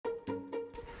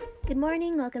Good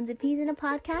morning, welcome to Peas in a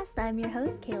Podcast. I'm your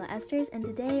host, Kayla Esters, and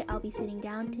today I'll be sitting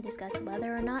down to discuss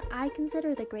whether or not I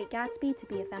consider The Great Gatsby to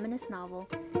be a feminist novel.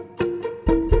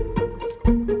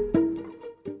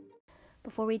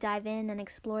 Before we dive in and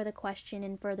explore the question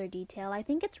in further detail, I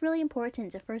think it's really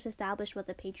important to first establish what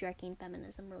the patriarchy and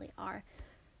feminism really are.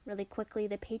 Really quickly,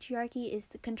 the patriarchy is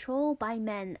the control by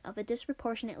men of a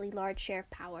disproportionately large share of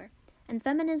power. And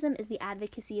feminism is the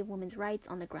advocacy of women's rights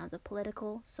on the grounds of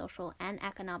political, social, and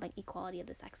economic equality of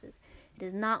the sexes. It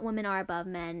is not women are above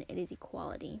men, it is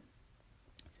equality.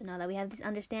 So now that we have this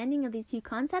understanding of these two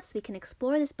concepts, we can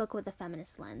explore this book with a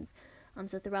feminist lens.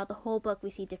 So throughout the whole book,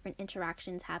 we see different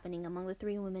interactions happening among the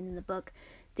three women in the book,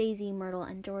 Daisy, Myrtle,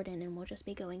 and Jordan, and we'll just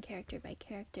be going character by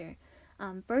character.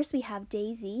 First, we have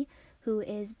Daisy, who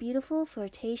is beautiful,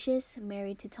 flirtatious,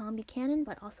 married to Tom Buchanan,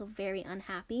 but also very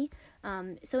unhappy.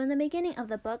 So in the beginning of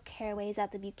the book, Caraway is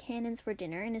at the Buchanans for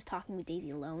dinner and is talking with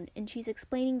Daisy alone, and she's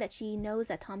explaining that she knows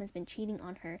that Tom has been cheating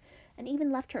on her, and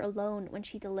even left her alone when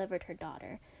she delivered her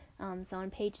daughter. So on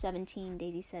page 17,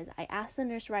 Daisy says, "I asked the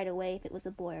nurse right away if it was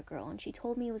a boy or girl, and she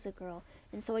told me it was a girl,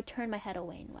 and so I turned my head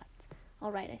away and wept.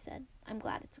 'All right,' I said, 'I'm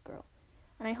glad it's a girl.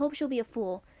 And I hope she'll be a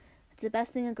fool. It's the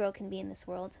best thing a girl can be in this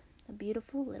world. A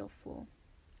beautiful little fool.'"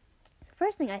 So the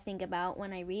first thing I think about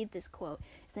when I read this quote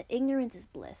is that ignorance is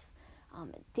bliss.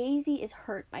 Daisy is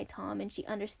hurt by Tom, and she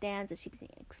understands that she's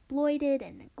being exploited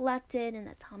and neglected, and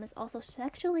that Tom is also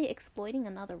sexually exploiting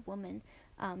another woman.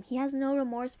 He has no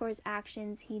remorse for his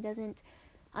actions. He doesn't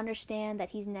understand that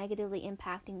he's negatively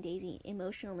impacting Daisy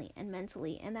emotionally and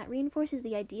mentally, and that reinforces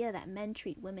the idea that men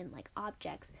treat women like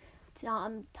objects.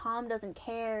 Tom doesn't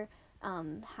care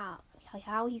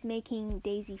how he's making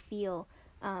Daisy feel,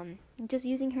 just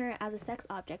using her as a sex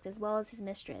object as well as his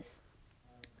mistress.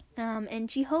 And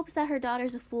she hopes that her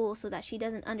daughter's a fool so that she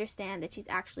doesn't understand that she's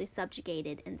actually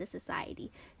subjugated in this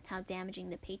society and how damaging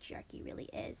the patriarchy really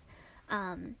is.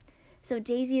 So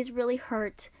Daisy is really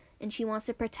hurt, and she wants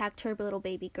to protect her little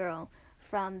baby girl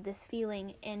from this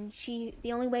feeling, and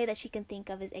the only way that she can think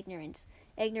of is ignorance.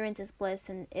 Ignorance is bliss,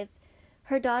 and if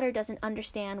her daughter doesn't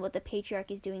understand what the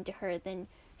patriarchy is doing to her, then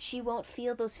she won't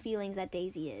feel those feelings that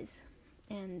Daisy is.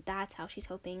 And that's how she's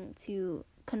hoping to,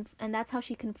 and that's how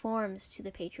she conforms to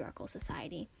the patriarchal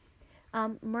society.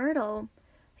 Myrtle,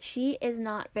 she is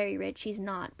not very rich, she's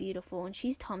not beautiful, and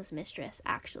she's Tom's mistress,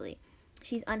 actually.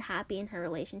 She's unhappy in her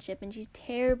relationship, and she's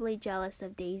terribly jealous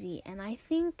of Daisy, and I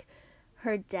think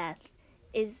her death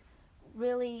is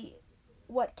really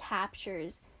what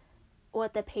captures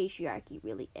what the patriarchy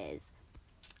really is.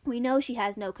 We know she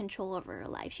has no control over her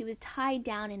life. She was tied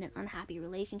down in an unhappy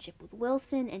relationship with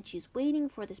Wilson, and she's waiting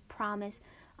for this promise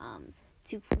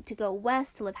to go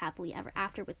west, to live happily ever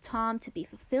after with Tom, to be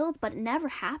fulfilled, but it never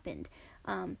happened.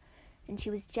 And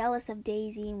she was jealous of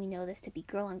Daisy, and we know this to be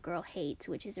girl-on-girl hate,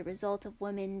 which is a result of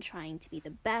women trying to be the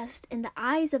best in the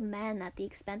eyes of men at the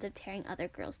expense of tearing other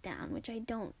girls down, which I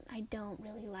don't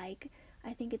really like.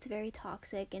 I think it's very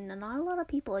toxic, and not a lot of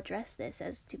people address this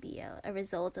as to be a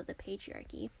result of the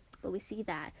patriarchy, but we see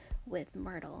that with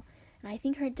Myrtle. And I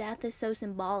think her death is so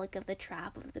symbolic of the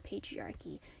trap of the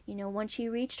patriarchy. You know, when she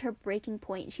reached her breaking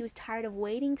point, she was tired of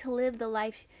waiting to live the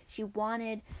life she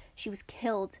wanted. She was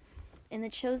killed. And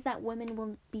it shows that women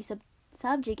will be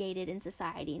subjugated in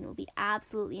society, and it will be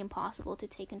absolutely impossible to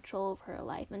take control of her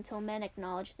life until men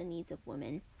acknowledge the needs of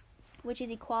women, which is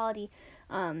equality,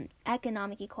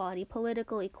 economic equality,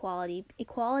 political equality,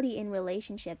 equality in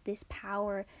relationship, this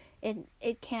power.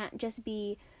 It can't just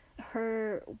be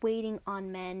her waiting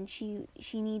on men. She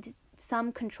needs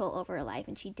some control over her life,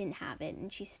 and she didn't have it,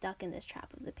 and she's stuck in this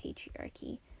trap of the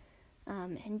patriarchy.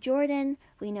 And Jordan,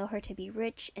 we know her to be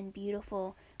rich and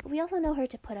beautiful, but we also know her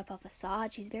to put up a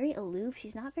facade. She's very aloof.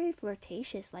 She's not very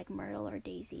flirtatious like Myrtle or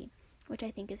Daisy, which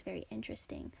I think is very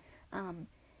interesting.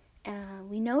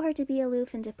 We know her to be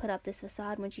aloof and to put up this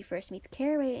facade when she first meets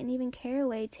Caraway, and even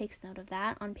Caraway takes note of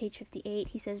that. On page 58,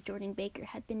 he says Jordan Baker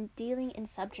had been dealing in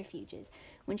subterfuges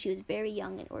when she was very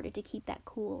young in order to keep that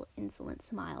cool, insolent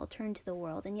smile turned to the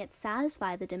world and yet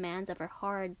satisfy the demands of her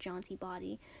hard, jaunty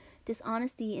body.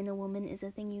 Dishonesty in a woman is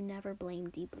a thing you never blame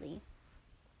deeply.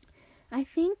 I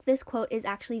think this quote is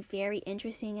actually very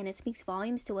interesting, and it speaks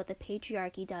volumes to what the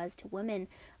patriarchy does to women.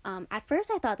 At first,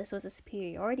 I thought this was a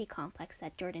superiority complex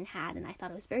that Jordan had, and I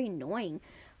thought it was very annoying.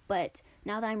 But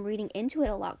now that I'm reading into it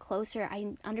a lot closer,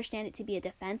 I understand it to be a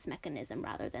defense mechanism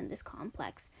rather than this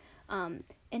complex.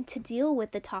 And to deal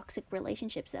with the toxic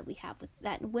relationships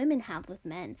that women have with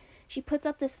men. She puts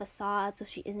up this facade so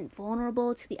she isn't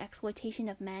vulnerable to the exploitation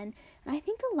of men. And I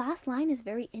think the last line is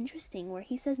very interesting, where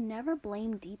he says, "Never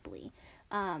blame deeply."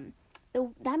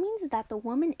 that means that the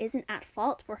woman isn't at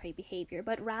fault for her behavior,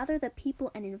 but rather the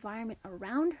people and environment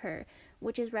around her,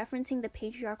 which is referencing the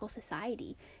patriarchal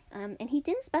society. And he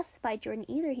didn't specify Jordan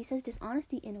either. He says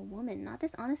dishonesty in a woman, not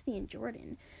dishonesty in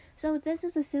Jordan. So this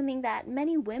is assuming that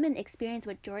many women experience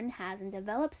what Jordan has and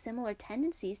develop similar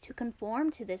tendencies to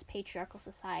conform to this patriarchal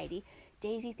society.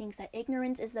 Daisy thinks that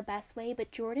ignorance is the best way,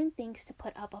 but Jordan thinks to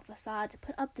put up a facade, to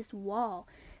put up this wall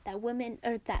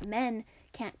that men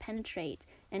can't penetrate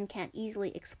and can't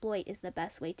easily exploit is the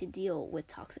best way to deal with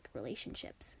toxic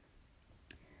relationships.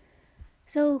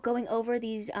 So going over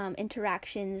these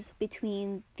interactions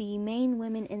between the main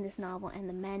women in this novel and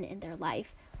the men in their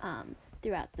life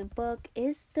throughout the book,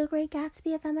 is The Great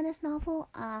Gatsby a feminist novel?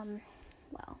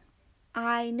 Well,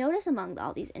 I notice among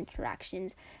all these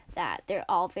interactions that they're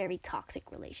all very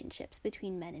toxic relationships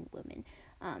between men and women.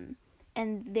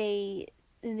 And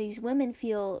these women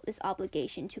feel this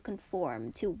obligation to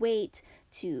conform, to wait,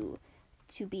 to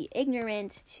be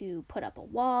ignorant, to put up a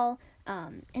wall.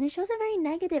 And it shows a very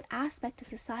negative aspect of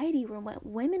society where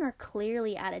women are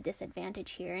clearly at a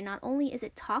disadvantage here. And not only is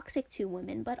it toxic to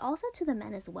women, but also to the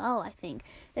men as well, I think.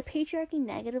 The patriarchy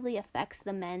negatively affects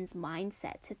the men's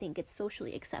mindset to think it's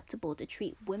socially acceptable to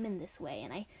treat women this way.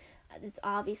 And it's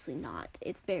obviously not.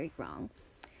 It's very wrong.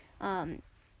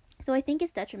 So I think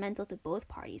it's detrimental to both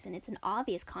parties, and it's an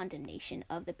obvious condemnation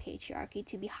of the patriarchy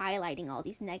to be highlighting all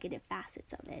these negative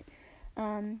facets of it.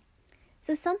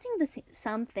 So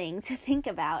something to think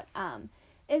about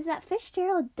is that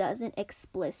Fitzgerald doesn't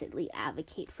explicitly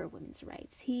advocate for women's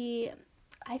rights.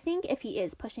 I think if he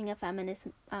is pushing a feminist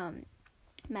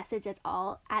message at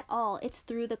all, it's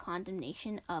through the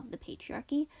condemnation of the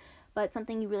patriarchy. But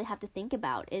something you really have to think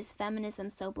about, is feminism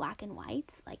so black and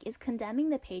white? Like, is condemning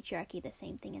the patriarchy the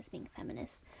same thing as being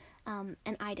feminist? And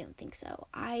I don't think so.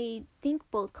 I think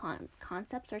both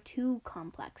concepts are too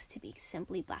complex to be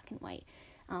simply black and white.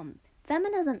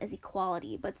 Feminism is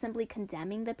equality, but simply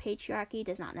condemning the patriarchy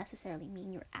does not necessarily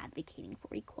mean you're advocating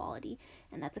for equality.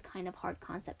 And that's a kind of hard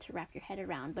concept to wrap your head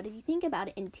around. But if you think about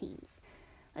it in teams,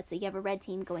 let's say you have a red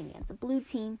team going against a blue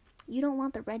team. You don't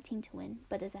want the red team to win,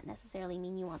 but does that necessarily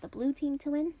mean you want the blue team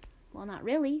to win? Well, not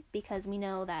really, because we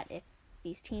know that if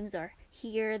these teams are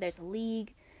here, there's a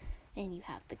league, and you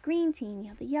have the green team, you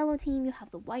have the yellow team, you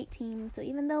have the white team. So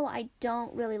even though I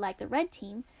don't really like the red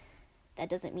team, that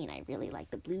doesn't mean I really like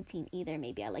the blue team either.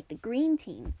 Maybe I like the green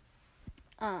team.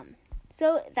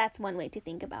 So that's one way to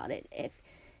think about it. If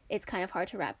it's kind of hard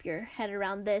to wrap your head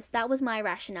around this, that was my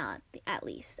rationale, at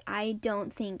least. I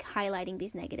don't think highlighting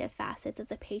these negative facets of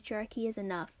the patriarchy is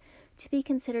enough to be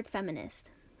considered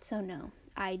feminist. So no,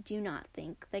 I do not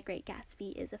think The Great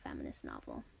Gatsby is a feminist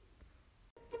novel.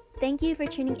 Thank you for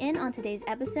tuning in on today's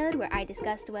episode, where I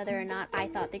discussed whether or not I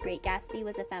thought The Great Gatsby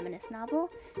was a feminist novel.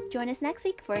 Join us next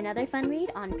week for another fun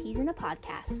read on Peas in a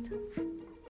Podcast.